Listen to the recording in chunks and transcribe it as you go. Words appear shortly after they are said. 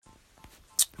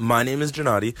My name is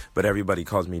Janati, but everybody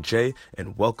calls me Jay,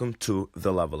 and welcome to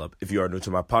The Level Up. If you are new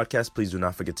to my podcast, please do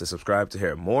not forget to subscribe to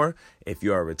hear more. If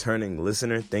you are a returning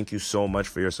listener, thank you so much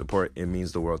for your support. It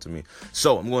means the world to me.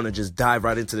 So I'm going to just dive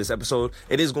right into this episode.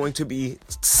 It is going to be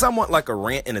somewhat like a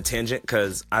rant and a tangent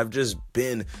because I've just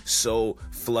been so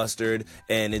flustered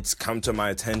and it's come to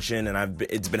my attention and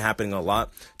it's been happening a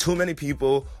lot. Too many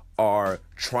people are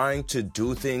trying to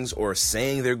do things or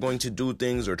saying they're going to do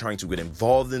things or trying to get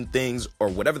involved in things or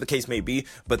whatever the case may be,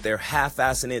 but they're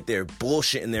half-assing it, they're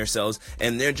bullshitting themselves,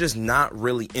 and they're just not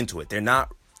really into it.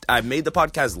 I made the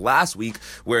podcast last week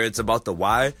where it's about the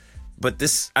why, but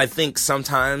I think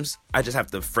sometimes I just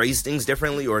have to phrase things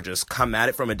differently or just come at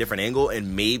it from a different angle,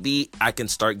 and maybe I can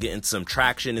start getting some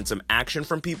traction and some action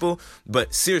from people.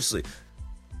 But seriously,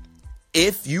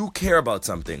 if you care about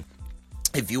something,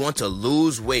 if you want to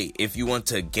lose weight, if you want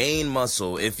to gain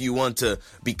muscle, if you want to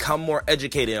become more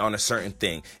educated on a certain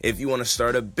thing, if you want to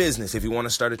start a business, if you want to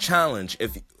start a channel,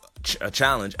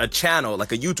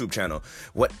 like a YouTube channel,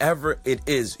 whatever it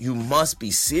is, you must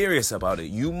be serious about it.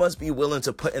 You must be willing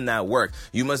to put in that work.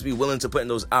 You must be willing to put in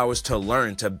those hours to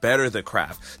learn, to better the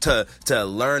craft, to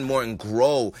learn more and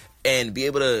grow and be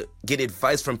able to get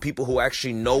advice from people who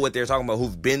actually know what they're talking about,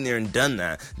 who've been there and done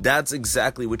that. That's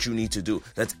exactly what you need to do.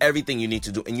 That's everything you need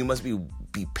to do. And you must be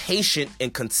patient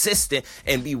and consistent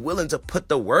and be willing to put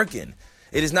the work in.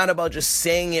 It is not about just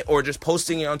saying it or just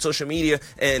posting it on social media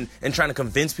and trying to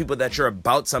convince people that you're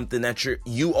about something that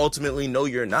you ultimately know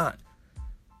you're not.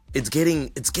 It's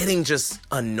getting just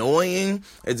annoying.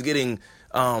 It's getting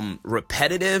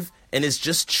repetitive, and it's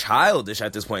just childish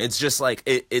at this point. It's just like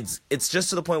it's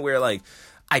just to the point where like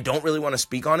I don't really want to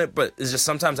speak on it, but it's just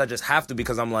sometimes I just have to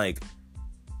because I'm like,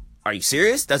 are you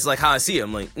serious? That's like how I see it.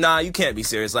 I'm like, nah, you can't be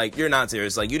serious. Like, you're not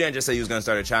serious. Like, you didn't just say you was gonna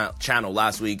start a channel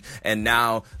last week, and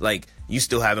now like you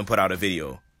still haven't put out a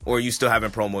video, or you still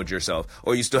haven't promoted yourself,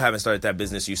 or you still haven't started that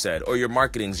business you said, or your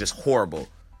marketing's just horrible.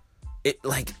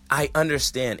 I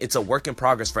understand it's a work in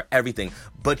progress for everything,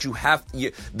 but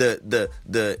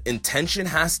the intention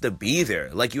has to be there.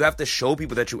 Like, you have to show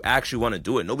people that you actually want to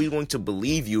do it. Nobody's going to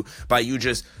believe you by you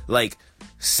just like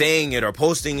saying it or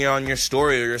posting it on your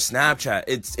story or your Snapchat.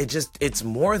 It's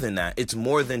more than that. It's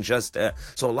more than just that.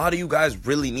 So a lot of you guys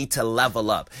really need to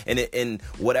level up, and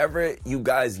whatever you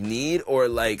guys need, or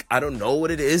like, I don't know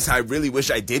what it is. I really wish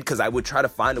I did, because I would try to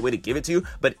find a way to give it to you,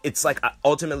 but it's like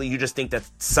ultimately you just think that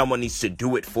someone needs to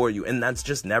do it for you, and that's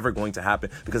just never going to happen,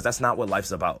 because that's not what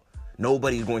life's about.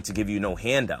 Nobody's going to give you no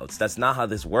handouts. That's not how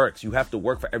this works. You have to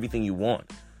work for everything you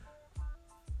want.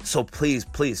 So please,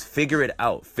 figure it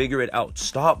out.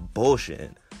 Stop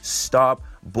bullshitting.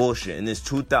 In this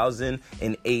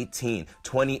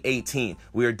 2018,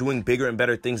 we are doing bigger and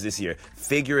better things this year.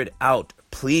 Figure it out,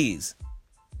 please.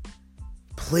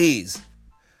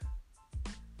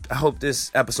 I hope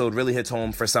this episode really hits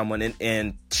home for someone,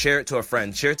 and share it to a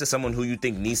friend. Share it to someone who you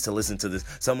think needs to listen to this.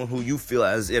 Someone who you feel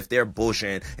as if they're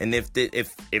bullshitting. And if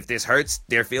this hurts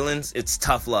their feelings, it's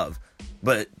tough love.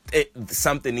 But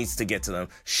something needs to get to them.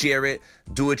 Share it.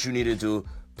 Do what you need to do.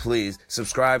 Please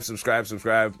subscribe.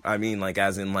 I mean, like,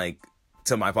 as in like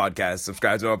to my podcast.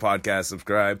 Subscribe to our podcast.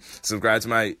 Subscribe to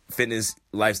my fitness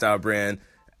lifestyle brand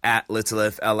at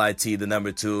Litlift, LIT, the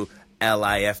number 2,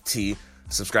 LIFT.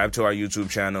 Subscribe to our YouTube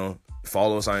channel.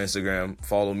 Follow us on Instagram.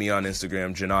 Follow me on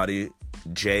Instagram, Janati,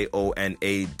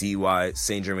 JONADY,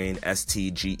 Saint Germain,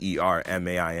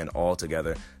 STGERMAIN, all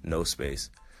together, no space.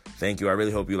 Thank you. I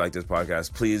really hope you like this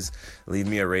podcast. Please leave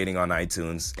me a rating on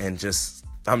iTunes, and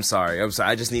I'm sorry.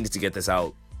 I just needed to get this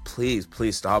out. Please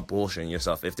stop bullshitting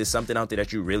yourself. If there's something out there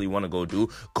that you really want to go do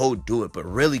it, but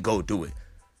really go do it.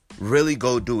 Really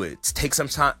go do it. Take some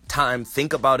time,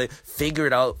 think about it, figure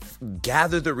it out,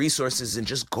 gather the resources, and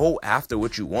just go after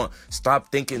what you want.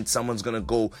 Stop thinking someone's going to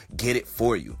go get it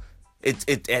for you.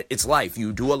 It's life.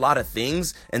 You do a lot of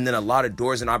things, and then a lot of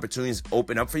doors and opportunities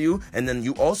open up for you, and then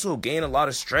you also gain a lot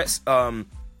of stress.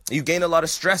 You gain a lot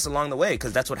of stress along the way,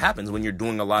 because that's what happens when you're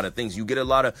doing a lot of things. You get a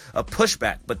lot of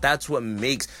pushback, but that's what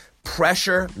makes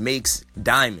pressure makes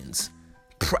diamonds.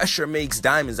 Pressure makes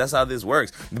diamonds. That's how this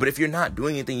works. But if you're not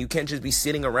doing anything, you can't just be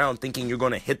sitting around thinking you're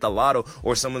going to hit the lotto,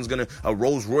 or a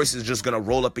Rolls Royce is just going to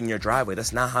roll up in your driveway.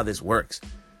 That's not how this works.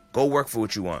 Go work for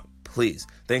what you want, please.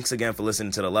 Thanks again for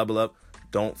listening to The Level Up.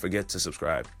 Don't forget to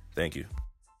subscribe. Thank you.